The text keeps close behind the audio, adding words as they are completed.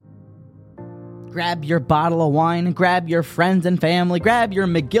Grab your bottle of wine, grab your friends and family, grab your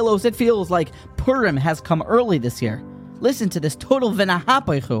Megillos. It feels like Purim has come early this year. Listen to this total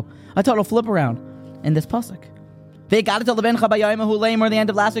v'nahapechu, a total flip around in this pasuk. Ve'gada tell the bencha b'yaymahu lemor, the end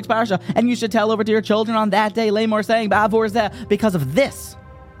of last week's parasha, and you should tell over to your children on that day, lemor, saying, ba'avor zeh, because of this,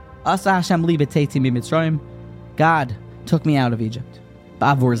 asa Hashem li b'teitzi mitzrayim, God took me out of Egypt.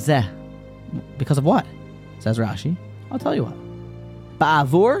 Ba'avor zeh, because of what? Says Rashi. I'll tell you what.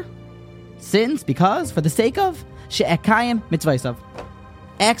 Ba'avor, sins, because, for the sake of, she'ekayim mitzvaysav.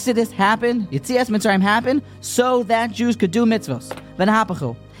 Exodus happened, Yetzias Mitzrayim happened, so that Jews could do mitzvos.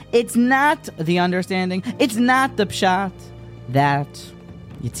 V'nahapachu. It's not the understanding, it's not the pshat that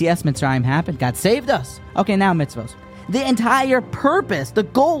Yetzias Mitzrayim happened. God saved us. Okay, now mitzvos. The entire purpose, the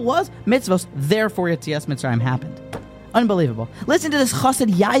goal was mitzvos, therefore Yetzias Mitzrayim happened. Unbelievable. Listen to this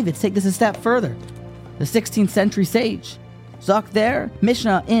Chassid Yavitz, take this a step further. The 16th century sage. Zok there,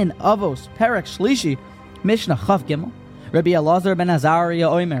 Mishnah in Avos, Perek Shlishi, Mishnah Chav Gimel. Rabbi Elazar ben Azariah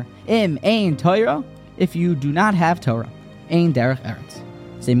Omer, Im Ein Torah, if you do not have Torah, Ein Derech Eretz.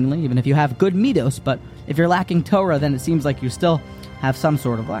 Seemingly, even if you have good midos, but if you're lacking Torah, then it seems like you still have some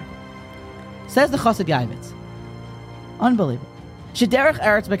sort of lack. Says the Chassid Yavitz. Unbelievable. Shederech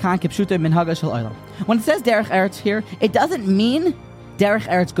Eretz bekan kipshuta minhaga shel olam. When it says Derech Eretz here, it doesn't mean Derech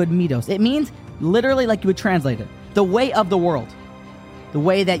Eretz good midos. It means literally like you would translate it. The way of the world. The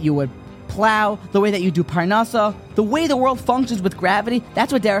way that you would plow, the way that you do parnasa, the way the world functions with gravity,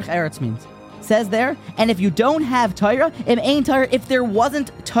 that's what Derech Eretz means. Says there, and if you don't have Torah, if there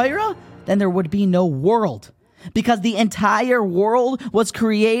wasn't Torah, then there would be no world. Because the entire world was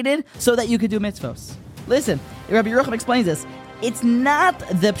created so that you could do mitzvos. Listen, Rabbi Yerucham explains this. It's not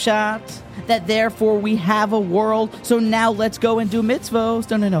the pshat that therefore we have a world, so now let's go and do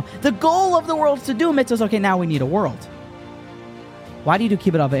mitzvos. No. The goal of the world is to do mitzvos. Okay, now we need a world. Why do you do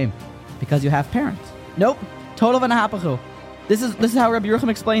kibbut avim? Because you have parents. Nope. Total v'nahapachu. This is how Rabbi Yerucham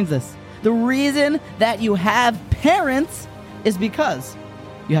explains this. The reason that you have parents is because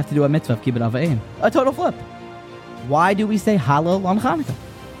you have to do a mitzvah of kibbut avim. A total flip. Why do we say Hallel on Hanukkah?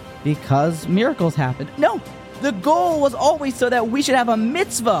 Because miracles happened. No. The goal was always so that we should have a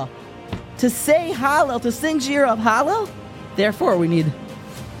mitzvah to say Hallel, to sing Shir of Hallel. Therefore, we need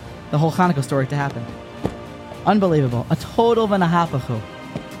the whole Hanukkah story to happen. Unbelievable. A total v'nahapachu.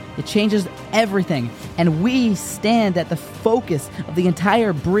 It changes everything. And we stand at the focus of the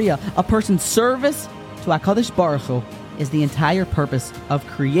entire Bria. A person's service to HaKadosh Baruch Hu is the entire purpose of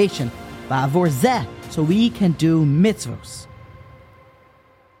creation. Ba'avor zeh, so we can do mitzvos.